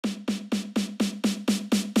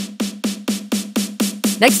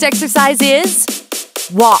Next exercise is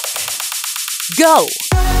walk. Go.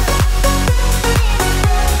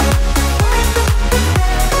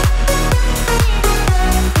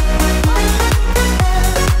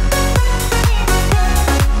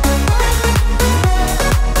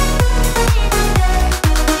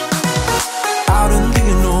 Out in the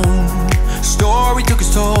unknown, story took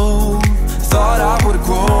its toll. Thought I would have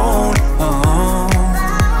grown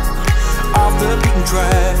off the beaten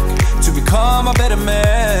track to become a better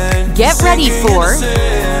man. Get ready for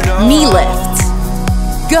knee lift.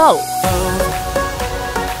 Go.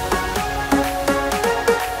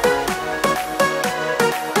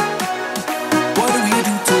 What do we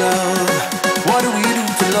do to love? What do we do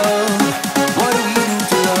to love? What do we do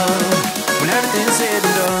to love? When everything's said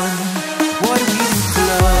and done, what do we do to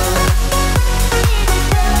love?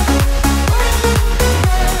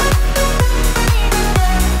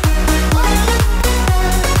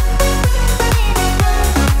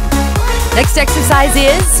 Next exercise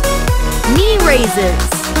is knee raises.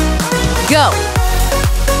 Go.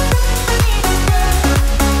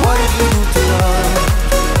 What do we do to love?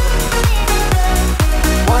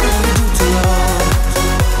 What do we do to love?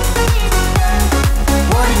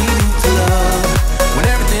 What do we do to love? When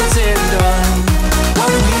everything's said and done, what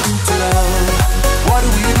do we do to love? What do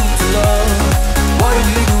we do to love? What do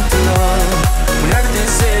we do to love? When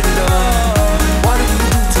everything's said and done, what do we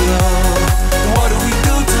do to love? What do we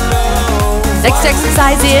do to love? Next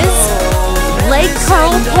exercise is leg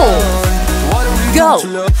curl pull. Go.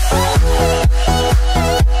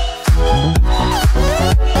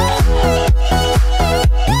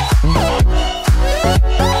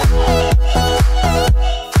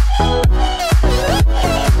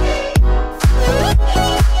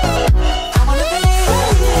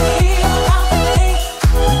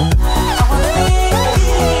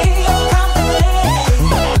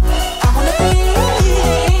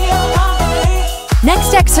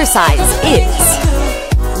 Next exercise is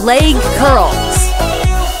leg curls.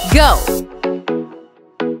 Go.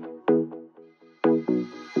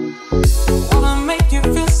 Wanna make you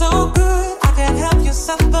feel so good, I can't help you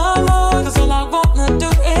suffer more, 'cause all I wanna do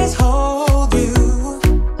is hold you.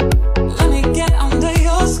 Let me get under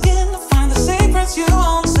your skin, find the secrets you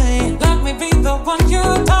won't say. Let me be the one you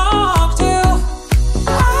talk to.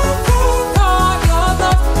 I think all your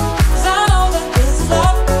love, 'cause I know that this is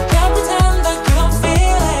love. Can't pretend that you don't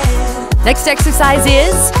feel it. Next exercise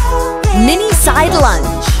is mini side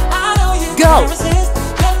lunge. Go.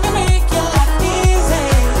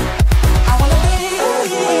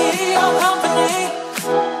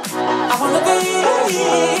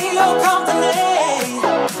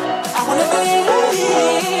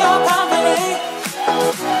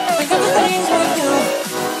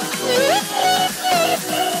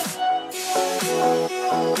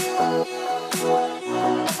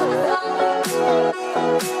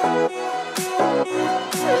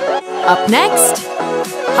 Up next,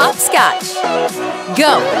 hopscotch.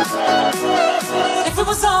 Go. If it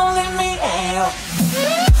was only me and you.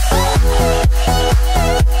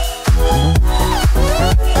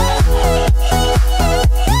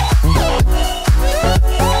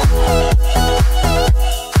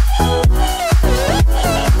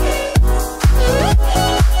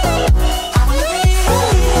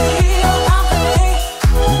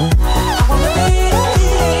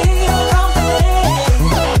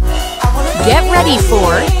 Get ready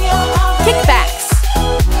for kickbacks.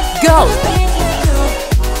 Go.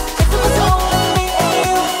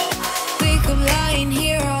 Wake up lying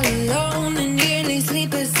here all alone and nearly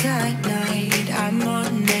sleepless at night. I'm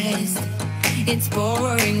honest, it's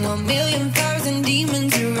boring. 1,000,000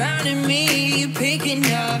 demons surrounding me, picking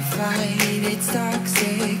a fight. It's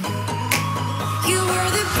toxic. You were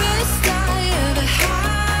the best I ever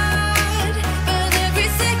had, but every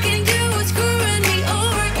second you were screwing me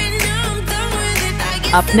over, and now I'm done with it. I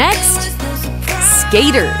guess Up next,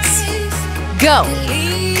 skaters. Go.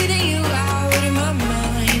 leading you out of my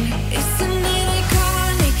mind. Isn't it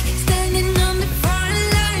iconic? Standing on the front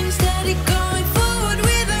line, steady going forward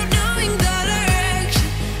without knowing the direction.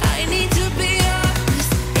 I need to be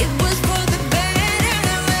honest, it was for the better.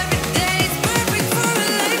 Now every day is perfect for a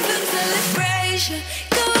lifetime celebration.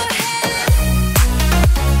 Go ahead.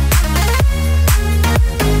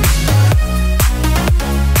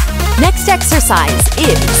 Next exercise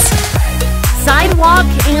is sidewalk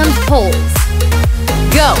and pulls.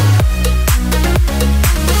 Go.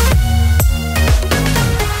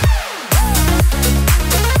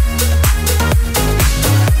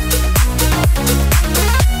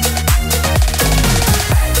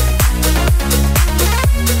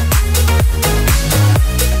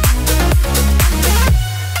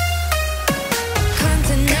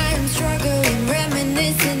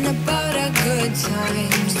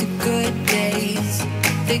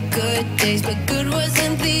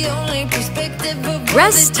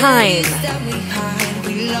 Rest time.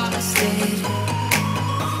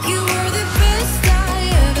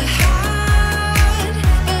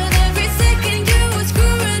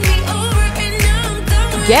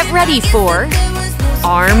 Get ready for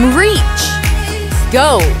arm reach.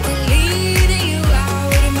 Go.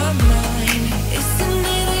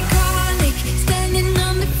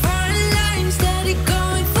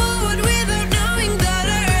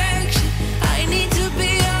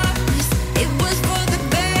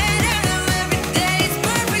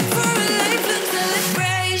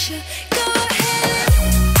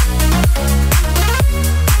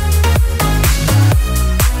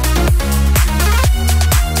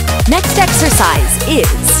 Next exercise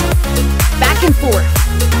is back and forth.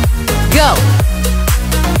 Go.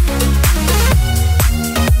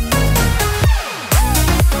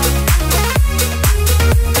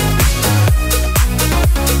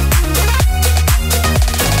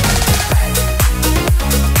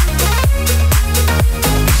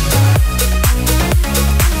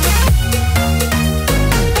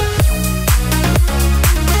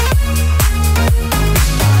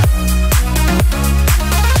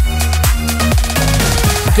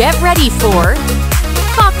 Get ready for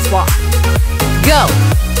fox walk. Go.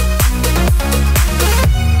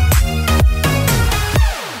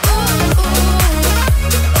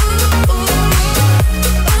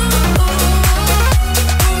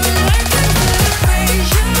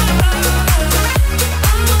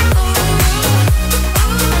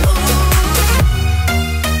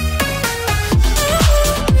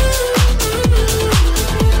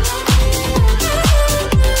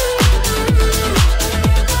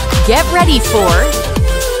 Get ready for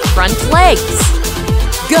front legs.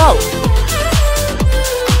 Go.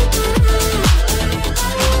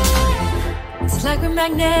 It's like we're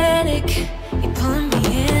magnetic. You're pulling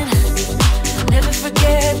me in. Never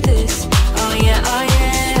forget this. Oh yeah, oh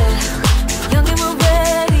yeah. Young and we're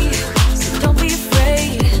ready, so don't be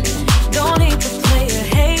afraid. Don't hate the player,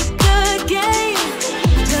 hate the game.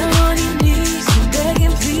 Down on your knees, you beg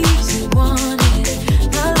and please, you want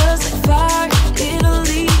it. My love's like fire, it'll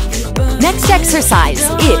leave. Next exercise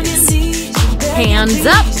is hands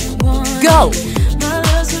up. Go.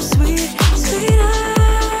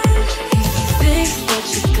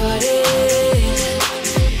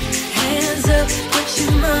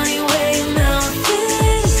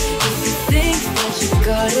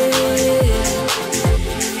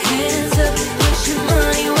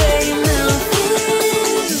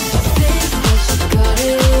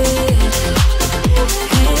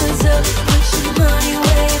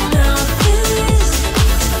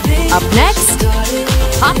 Up next,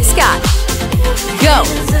 Hopscotch. Go.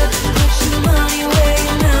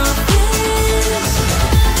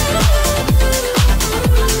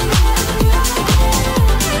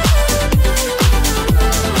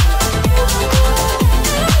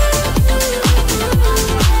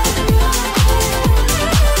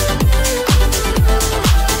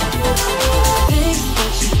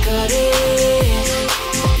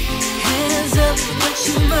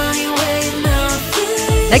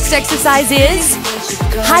 Next exercise is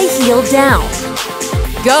high heel down.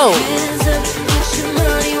 Go.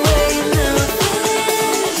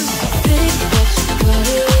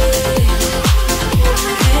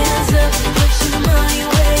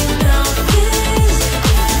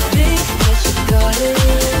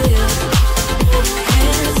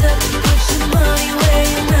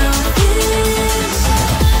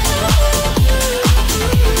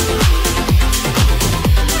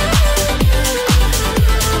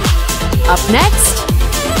 Up next,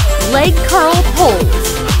 leg curl pulls.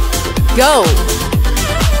 Go.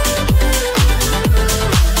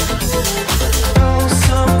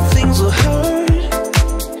 Some things will hurt,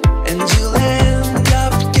 and you'll end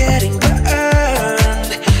up getting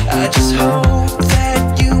burned. I just hope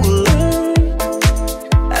that you will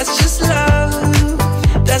learn. That's just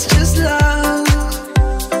love. That's just love.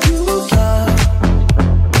 You will love.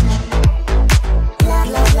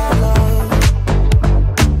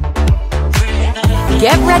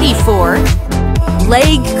 Get ready for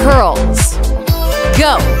leg curls.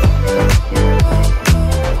 Go.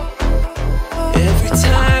 Every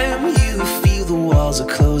time you feel the walls are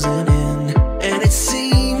closing in, and it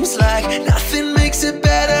seems like nothing makes it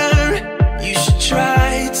better, you should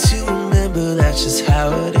try to remember that's just how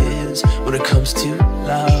it is when it comes to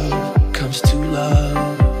love, comes to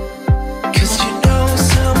love. 'Cause you know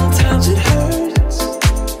sometimes it hurts,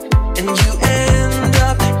 and you end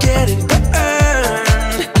up getting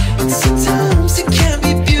burned, but sometimes it can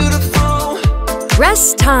be beautiful.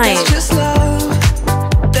 Rest time. That's just love.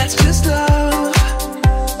 That's just love.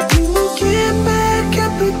 You will get back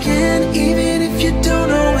up again, even if you don't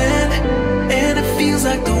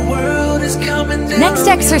Next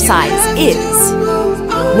exercise is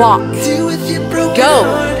walk. Go.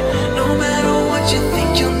 No matter what you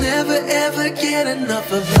think, you'll never ever get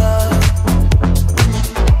enough of love.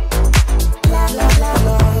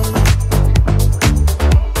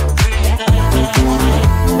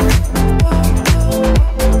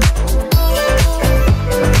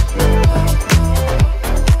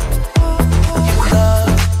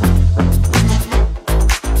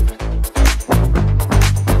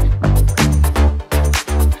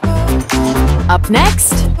 Up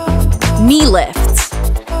next, knee lifts.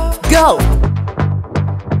 Go.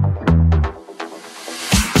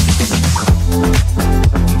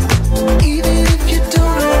 Even if you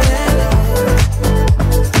don't know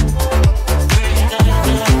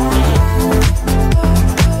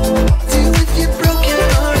deal with your broken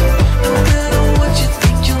heart. No matter what you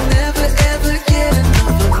think, you'll never ever get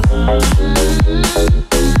enough of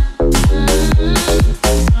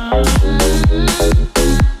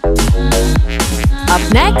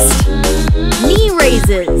Up next, knee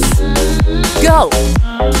raises. Go.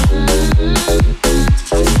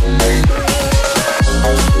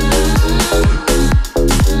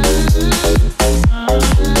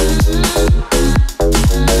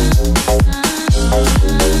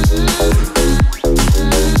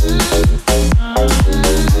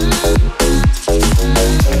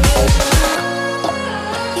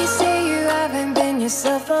 You say you haven't been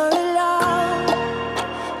yourself for a long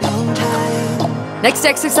time. Next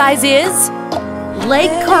exercise is leg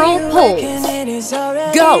curl pulls.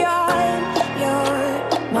 Go.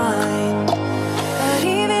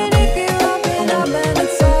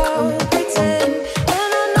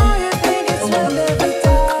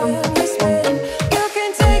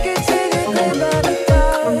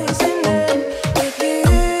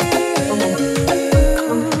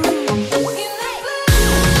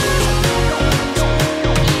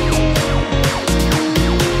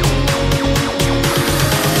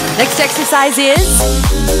 Next exercise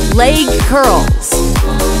is leg curls.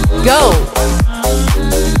 Go.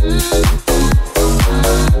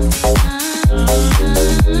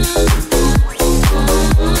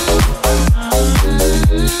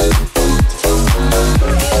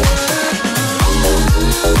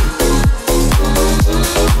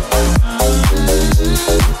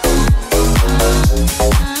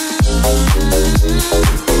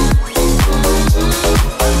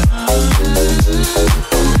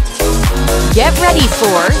 Get ready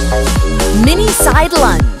for mini side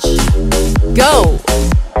lunge. Go.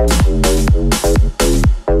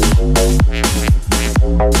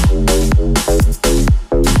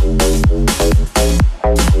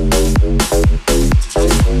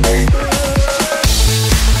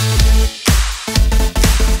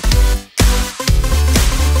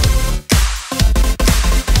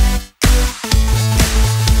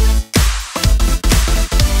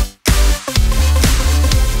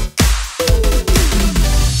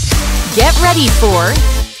 Get ready for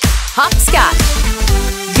hopscotch.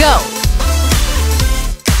 Go.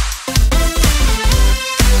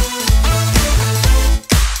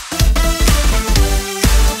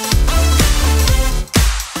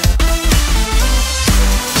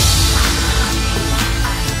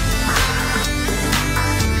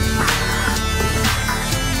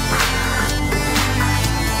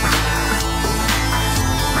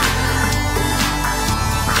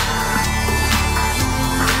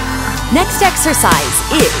 Next exercise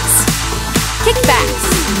is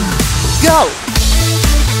kickbacks. Go.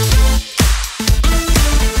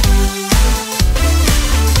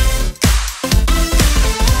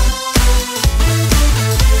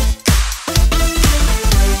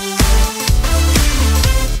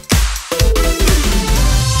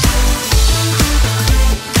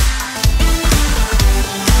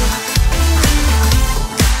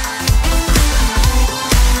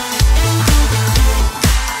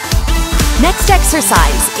 Next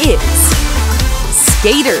exercise is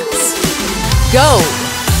skaters. Go.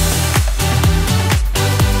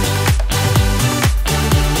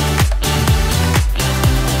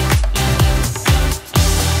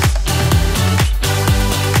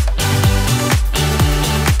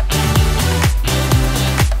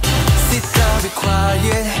 sit down, be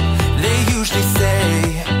quiet. They usually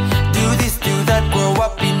say, do this, do that, grow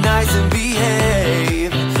up, be nice and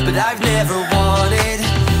behave. But I've never wanted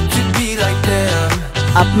to be like them.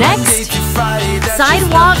 Up next,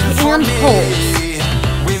 sidewalk and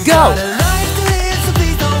pulls. Go.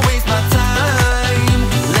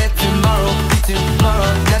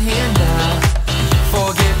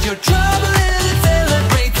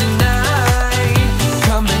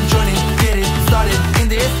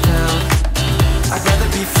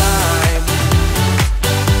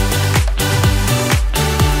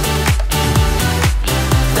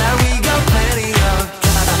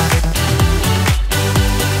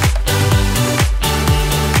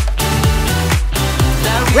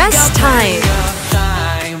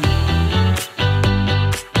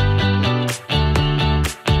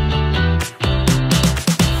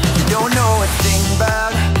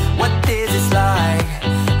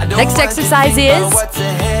 exercise is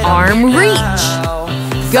arm reach.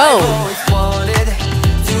 Go.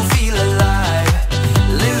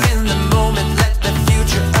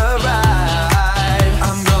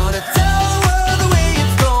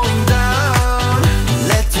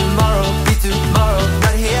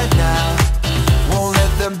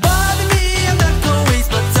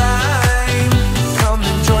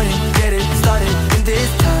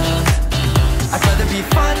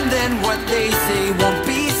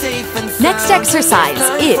 Next exercise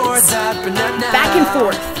is back and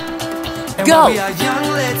forth. Go.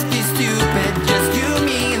 Let's be stupid, just you,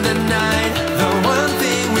 me, and the night. The one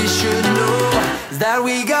thing we should know is that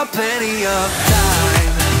we got plenty of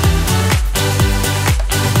time.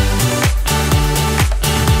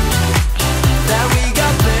 That we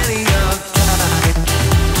got plenty of time.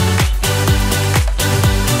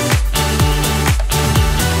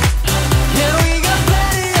 Yeah, we got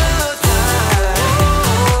plenty of time.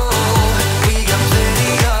 We got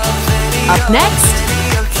plenty of Up next,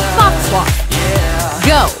 Hopscotch.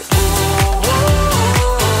 Go.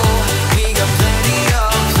 We got plenty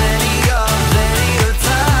of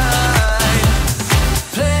time.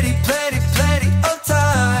 Plenty of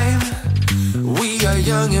time. We are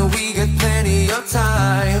young and we got plenty of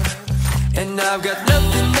time. And I've got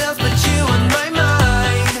nothing else but you on my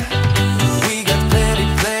mind. We got plenty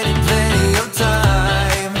of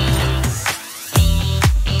time.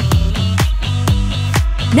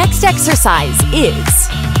 Next exercise is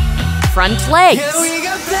front legs. Yeah, we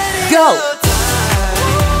got plenty Go. of time.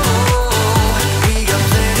 We got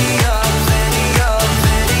plenty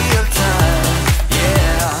of time.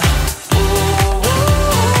 Yeah.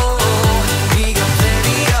 We got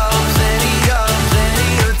plenty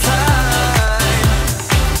of time.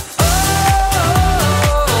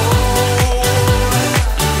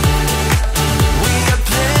 We got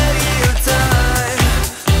plenty of time.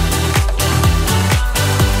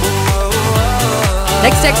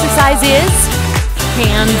 Next exercise is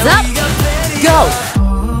hands up. Go.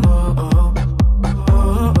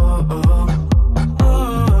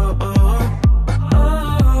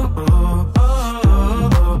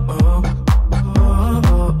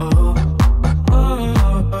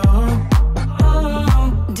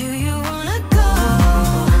 Do you wanna go?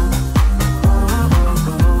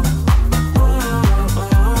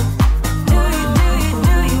 Do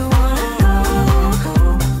you wanna go?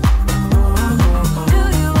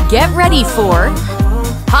 Get ready for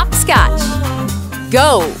Hopscotch. Go.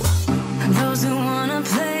 Those who wanna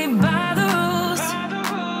play by the rules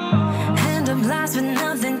end up last with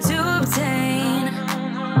nothing to obtain.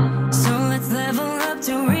 So let's level up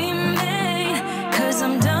to remain. 'Cause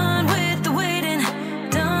I'm done with the waiting,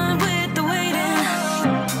 done with the waiting.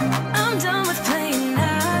 I'm done with playing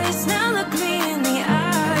nice. Now look me in the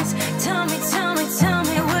eyes. Tell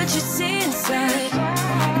me what you see inside.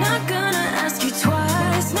 Not gonna ask you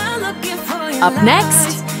twice. Not looking for your Up next,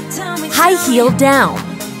 lies. Tell me, high heel down.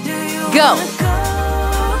 do you Go. wanna go?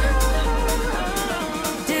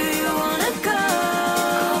 Do you wanna go?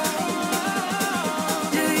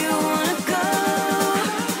 Do you wanna go?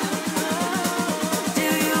 Do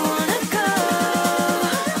you wanna go?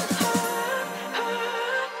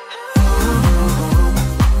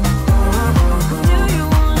 Do you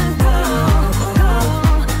wanna go?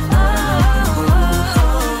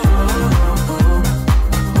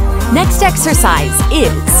 Next exercise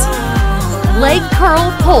is leg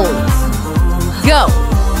curl pulls. Go.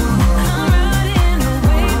 I'm riding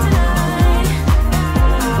away tonight.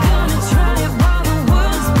 Gonna try it while the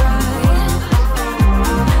world's bright.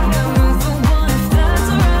 Got room for one if that's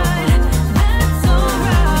alright. That's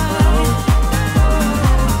alright.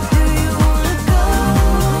 Do you wanna go?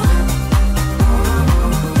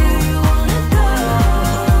 Do you wanna go?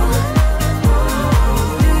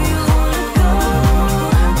 Do you wanna go?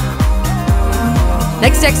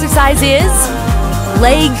 Next exercise is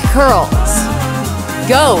leg curls.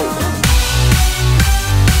 Go.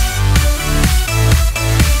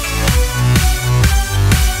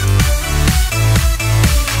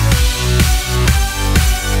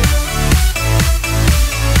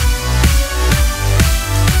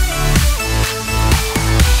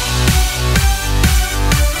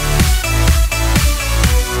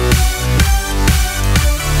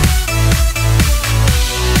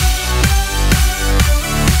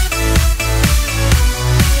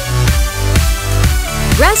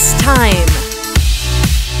 Rest time.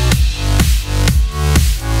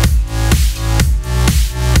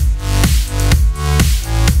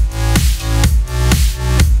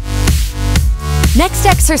 Next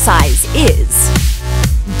exercise is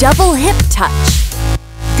double hip touch.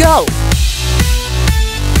 Go.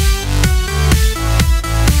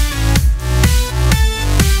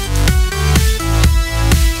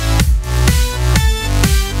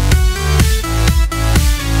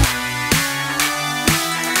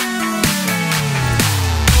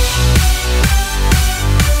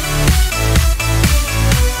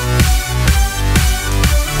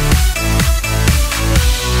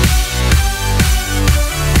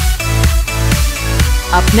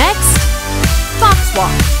 Up next, fox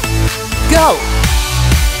walk. Go!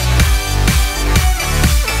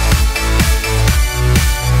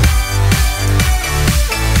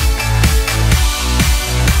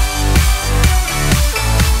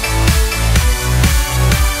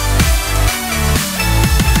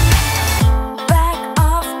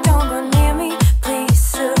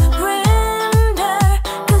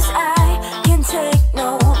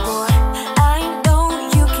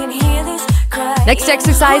 Next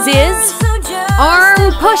exercise is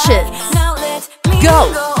arm pushes.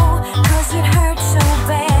 Go!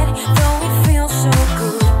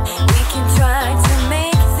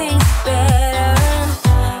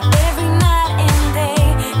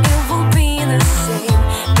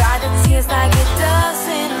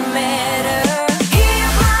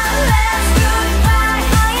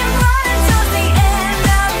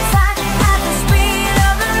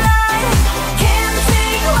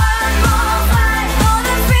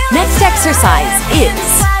 Next exercise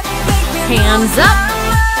is hands up,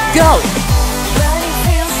 go!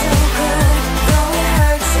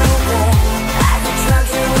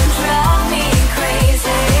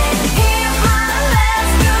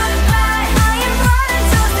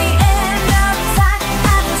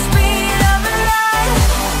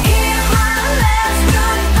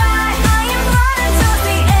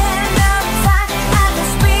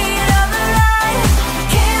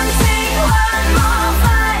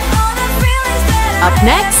 Up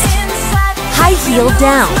next, high heel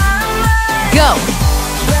down. Go!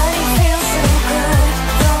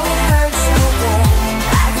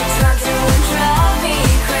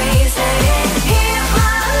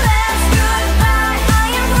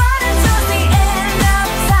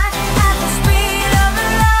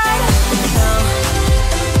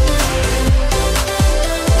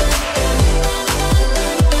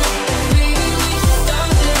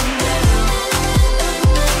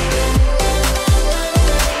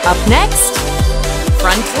 Up next,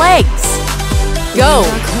 front legs. Go!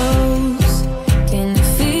 Can you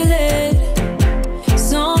feel it?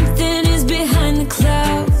 Something is behind the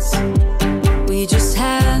clouds. We just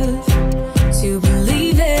have to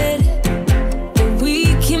believe it, that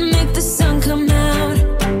we can make the sun come out.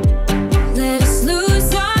 Let us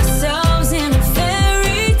lose ourselves in a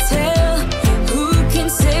fairy tale. Who can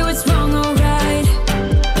say what's wrong or right?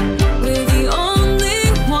 We're the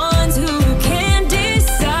only ones who can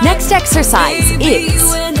decide. Next exercise is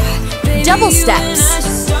double steps.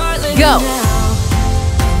 Go!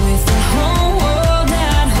 With the whole world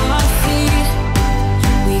at our feet,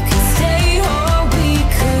 we could stay or we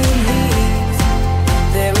could leave.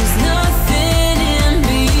 There is nothing in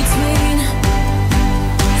between.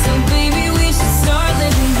 So baby, we should start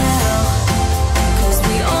living now, 'cause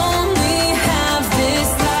we only have this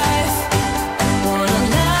life. Wanna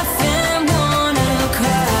laugh and wanna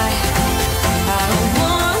cry. I don't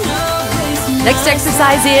wanna waste my Next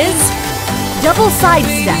exercise is double side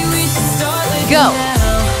steps. Go!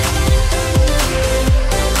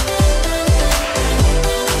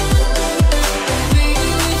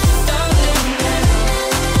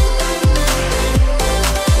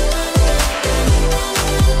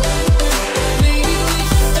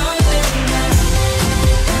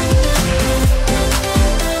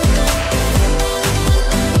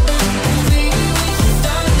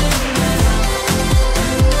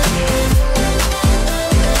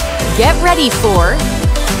 Get ready for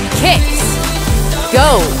kicks.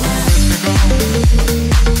 Go!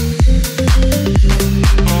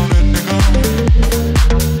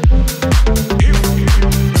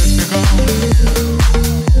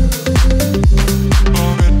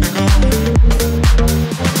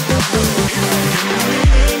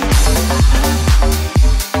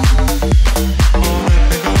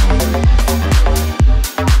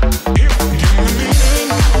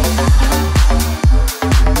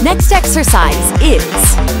 Next exercise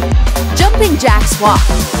is jumping jacks walk.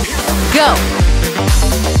 Go!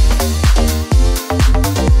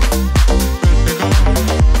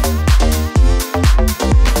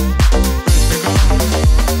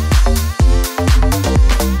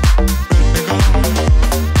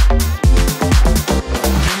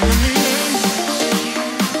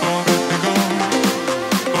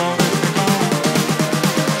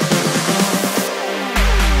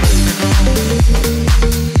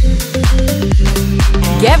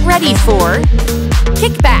 Get ready for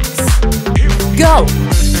kickbacks. Go!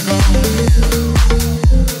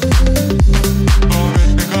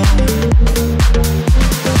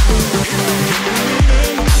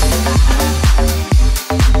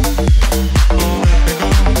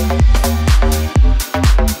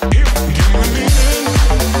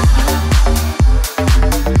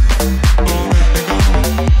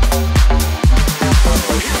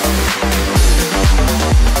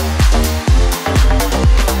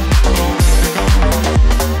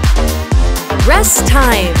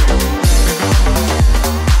 time.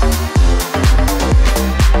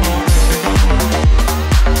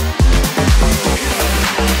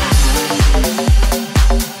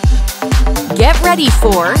 Get ready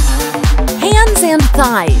for hands and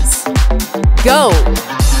thighs. Go!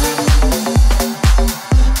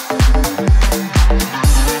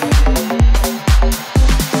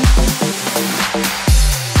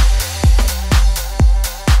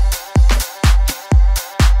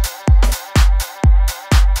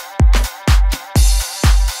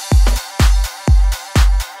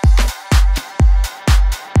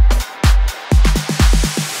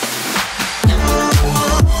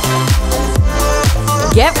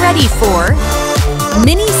 Get ready for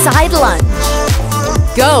mini side lunge.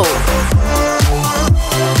 Go!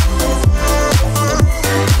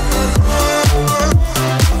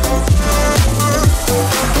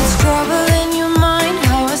 It's trouble in your mind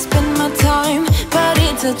how I spend my time, but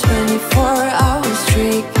it's a 24-hour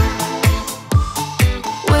streak.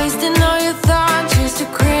 Wasting all your thoughts just to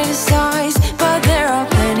criticize, but there are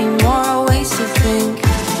plenty more ways to think.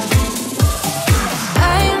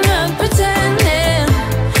 I'm not pretending,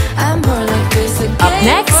 I'm more like this again. Up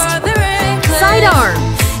next, side arm.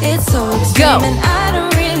 It's so extreme Go. and I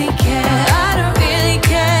don't really care. I don't really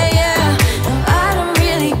care, yeah. No, I don't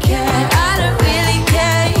really care. I don't really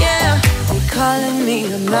care, yeah. They're calling me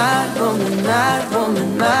a mad woman, mad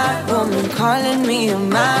woman, mad woman. Calling me a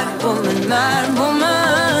mad woman, mad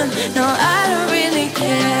woman. No, I don't really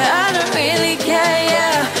care. I don't really care,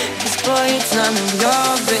 yeah. 'Cause boy, it's none of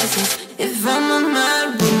your business if I'm a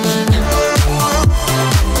mad woman.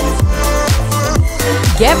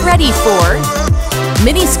 Get ready for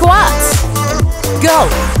mini squats. Go!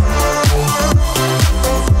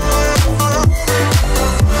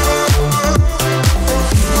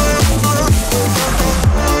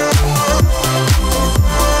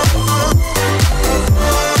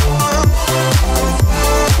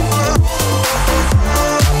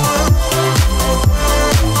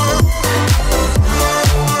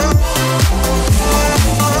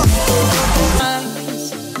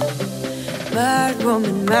 Mad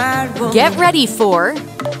woman, mad woman. Get ready for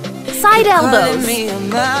side elbows.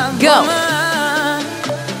 Go!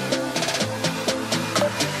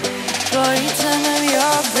 Boy, it's none of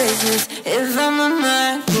your business if I'm a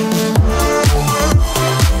mad woman.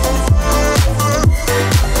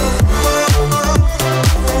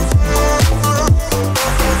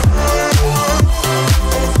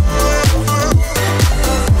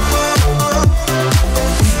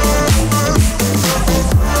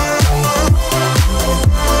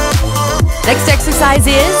 Next exercise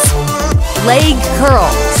is leg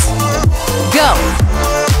curls. Go!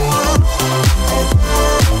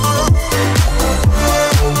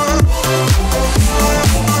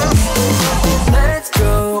 Let's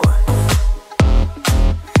go.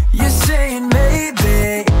 You're saying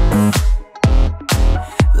maybe.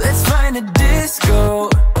 Let's find a disco.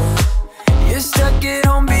 You're stuck at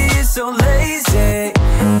home being so lazy.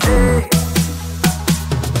 Hey.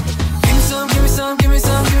 Give me some, give me some, give me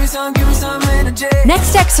some, give me some, give me some energy.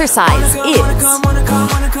 Next exercise is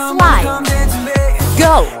fly.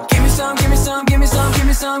 Go! Give me some, give me some, give me some, give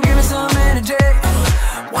me some, give me some energy.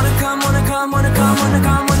 Wanna come, wanna come, wanna come, wanna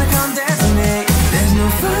come, wanna come dance with me. There's no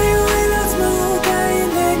fire without smoke, I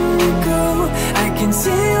ain't letting you go. I can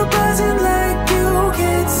see you buzzing like you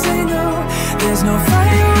can't say no. There's no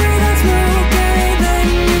fire without smoke, I ain't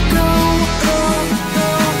letting you go.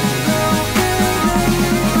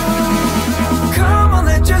 Come on,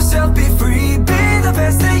 let yourself be free, be the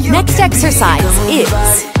best that you Next can be. exercise Come on, is your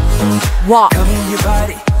body. walk. Come on, your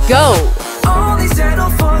body. Go! Only settle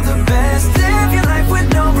for the best. Live your life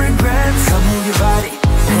with no regrets. Come move your body.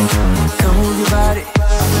 Come move your body.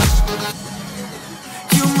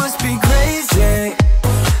 You must be crazy.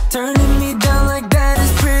 Turning me down like that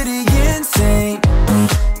is pretty insane.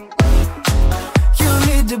 You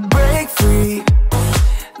need to break free.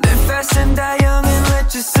 Live fast and die young and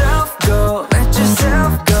let yourself go. Let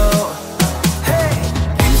yourself go. Hey,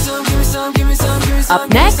 give me some, give me some, give me some, give me some. Up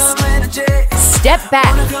next, step back.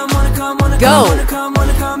 Go!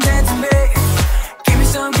 Wanna come dance with me. Give me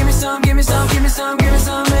some, give me some, give me some, give me some, give me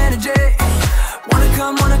some energy. Wanna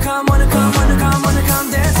come, wanna come, wanna come, wanna come, wanna come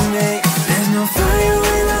dance with me. There's no fire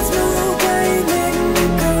without smoke, I ain't letting you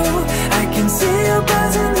go. I can see you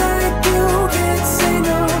buzzing like you can't say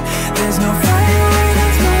no. There's no fire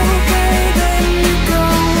without smoke, I ain't letting you go.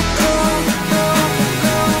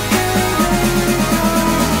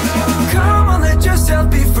 Come on, let yourself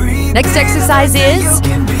be free. Next exercise is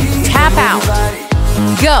tap out.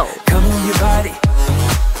 Go! Come on, your body.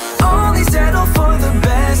 Only settle for the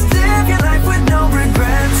best. Live your life with no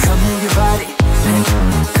regrets. Come on, your body.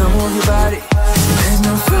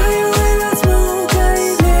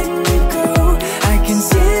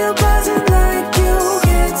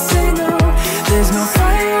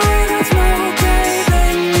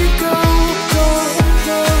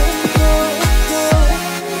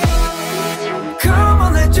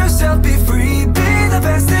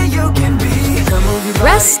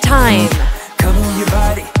 This time. Come on, your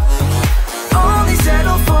body. Only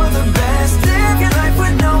settle for the best. Live your life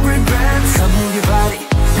with no regrets. Come on, your body.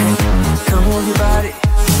 Come on, your body.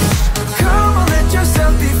 Come on, let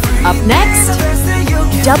yourself be free. Up next, Be the best that you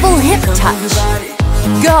can double be. hip Come on, touch. your body.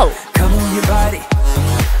 Go. Come on, your body.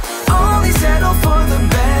 Only settle for the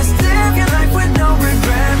best. Live your life with no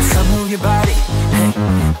regrets. Come on, your body.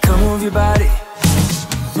 Come on, your body.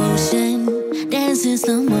 Motion, dance in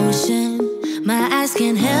slow motion. My eyes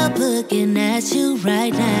can't help looking at you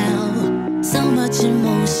right now. So much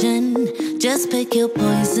emotion, just pick your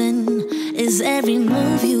poison. Is every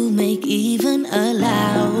move you make even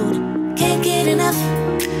allowed? Can't get enough.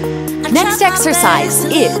 Next exercise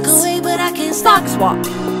is fox walk.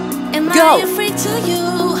 Go. Free to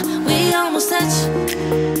you, we almost touch.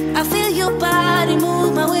 I feel your body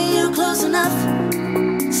move my way, you're close enough.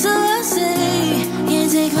 So I say,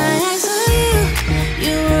 can't take my eyes on you.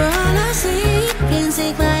 You were all I see. Can't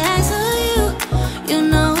take my eyes on you. You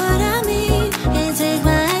know what I mean. Can't take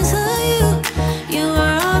my eyes on you. You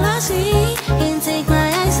were all I see. Can't take my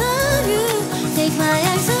eyes on you. Take my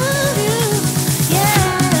eyes on you.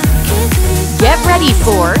 Yeah. Can't take Get ready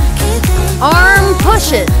for arm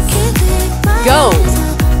pushes. Go.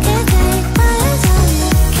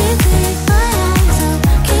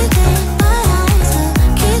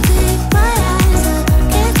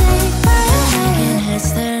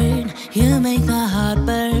 You make my heart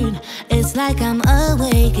burn. It's like I'm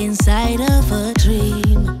awake inside of a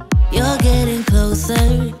dream. You're getting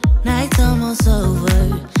closer, night's almost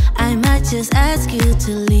over. I might just ask you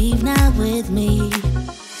to leave now with me.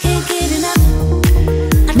 Can't get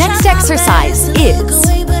enough. Next exercise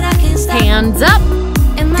is hands up.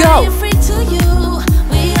 Go. Free to you,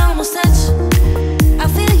 we almost touch. I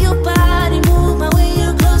feel your body move my way,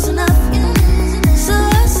 you're close enough. So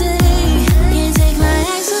I say, can't take my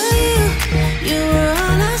eyes on you. You were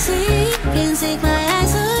all I see. Can't take my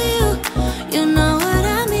eyes on you. You know what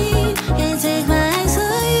I mean. Can't take my eyes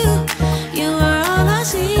on you. You were all I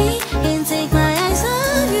see. Can't take my eyes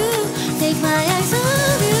on you. Take my eyes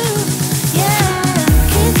on you. Yeah.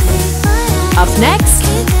 Can't take my eyes. Up next,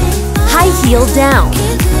 high heel down.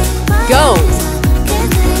 Go.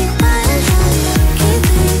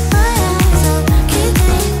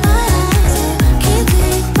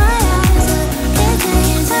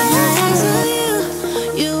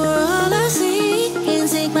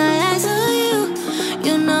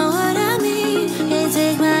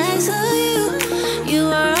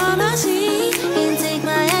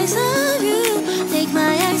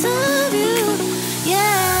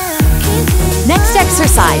 Next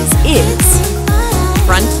exercise is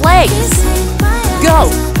front legs. Go.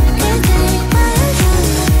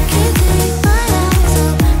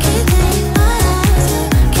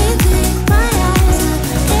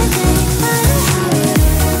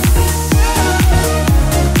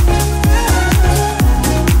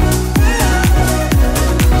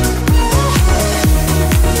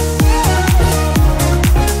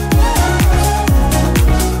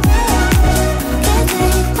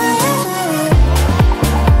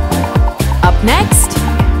 Up next,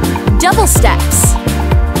 double steps.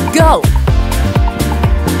 Go.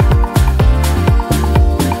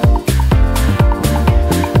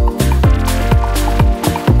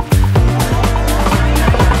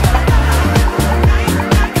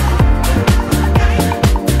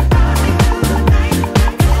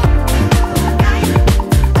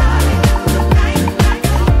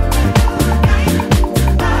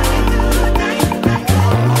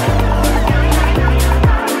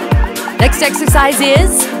 Next exercise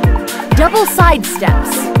is double side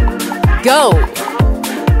steps. Go.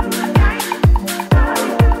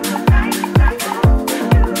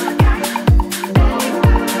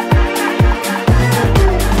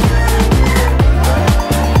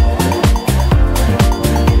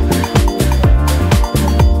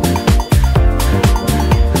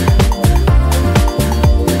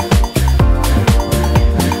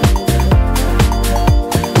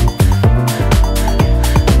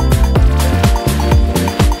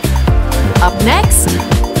 Up next,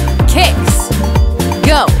 kicks.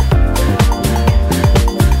 Go.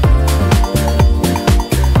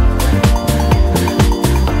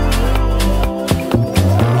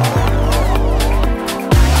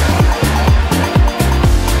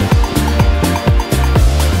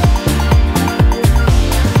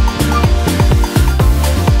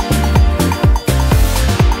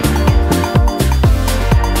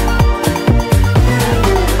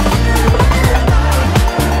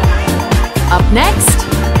 Up next,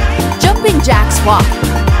 jumping jacks walk.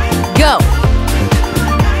 Go.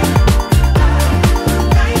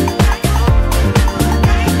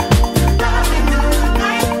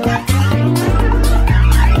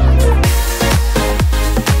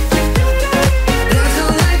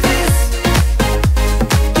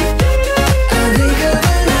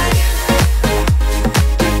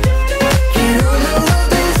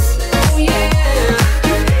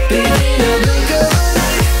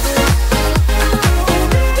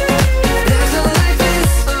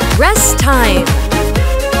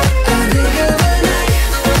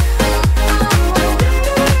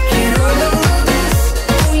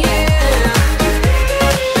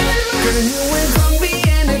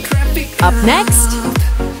 Next,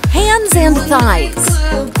 hands and thighs.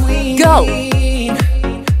 Go.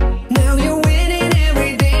 Now you're winning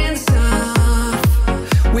every dance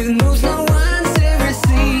off with moves no one's ever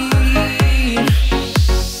seen.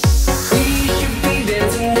 We should be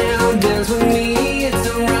dancing now, dance with me, it's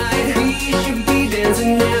alright. We should be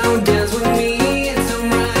dancing now, dance with me, it's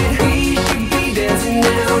alright. We should be dancing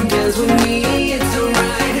now, dance with me, it's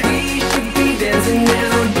alright. We should be dancing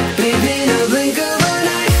now, baby, in a blink of an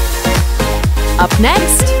eye. Up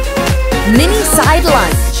next, mini side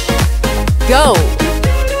lunge. Go.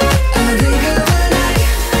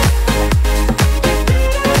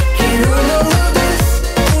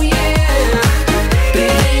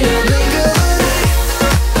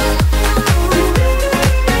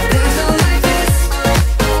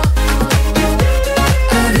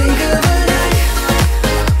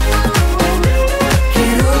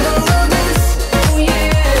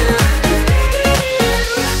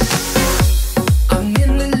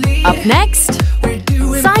 Up next,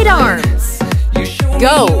 side arms.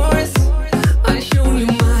 Go.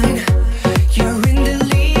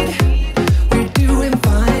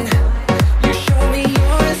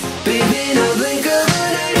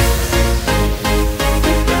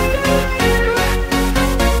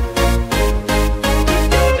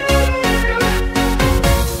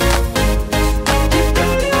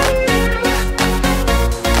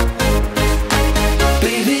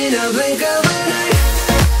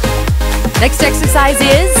 Next exercise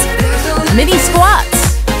is mini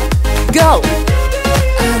squats. Go.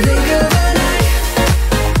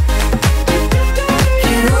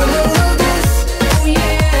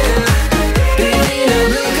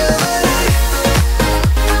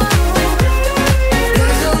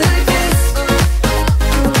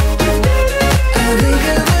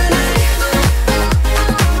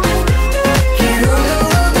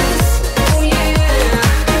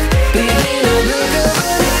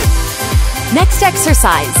 Next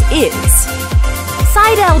exercise is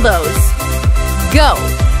side elbows. Go.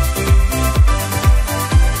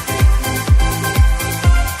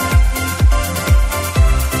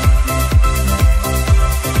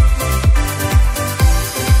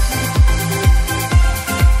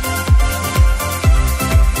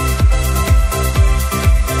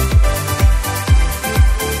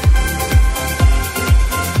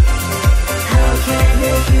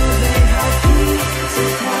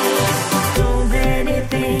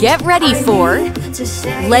 Get ready for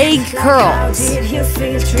leg curls.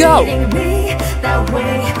 Go.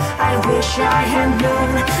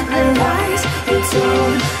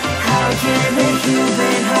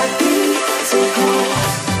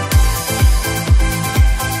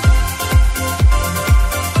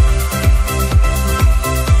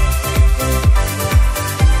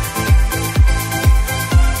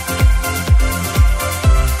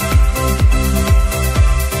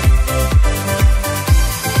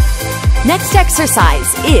 Next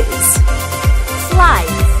exercise is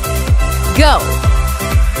slides. Go.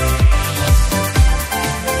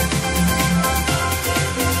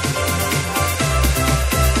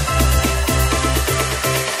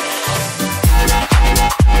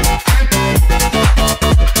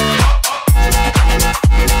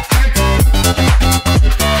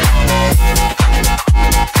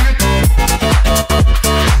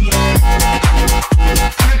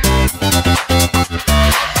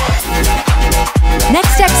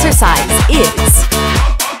 Next exercise is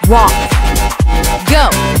walk. Go.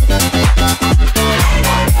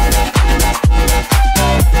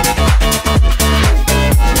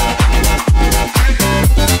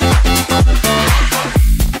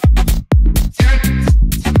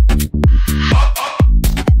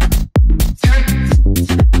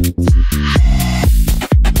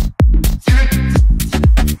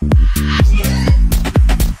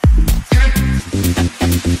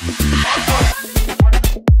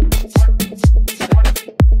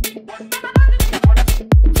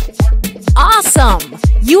 Awesome!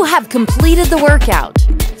 You have completed the workout.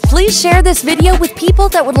 Please share this video with people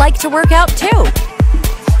that would like to work out too.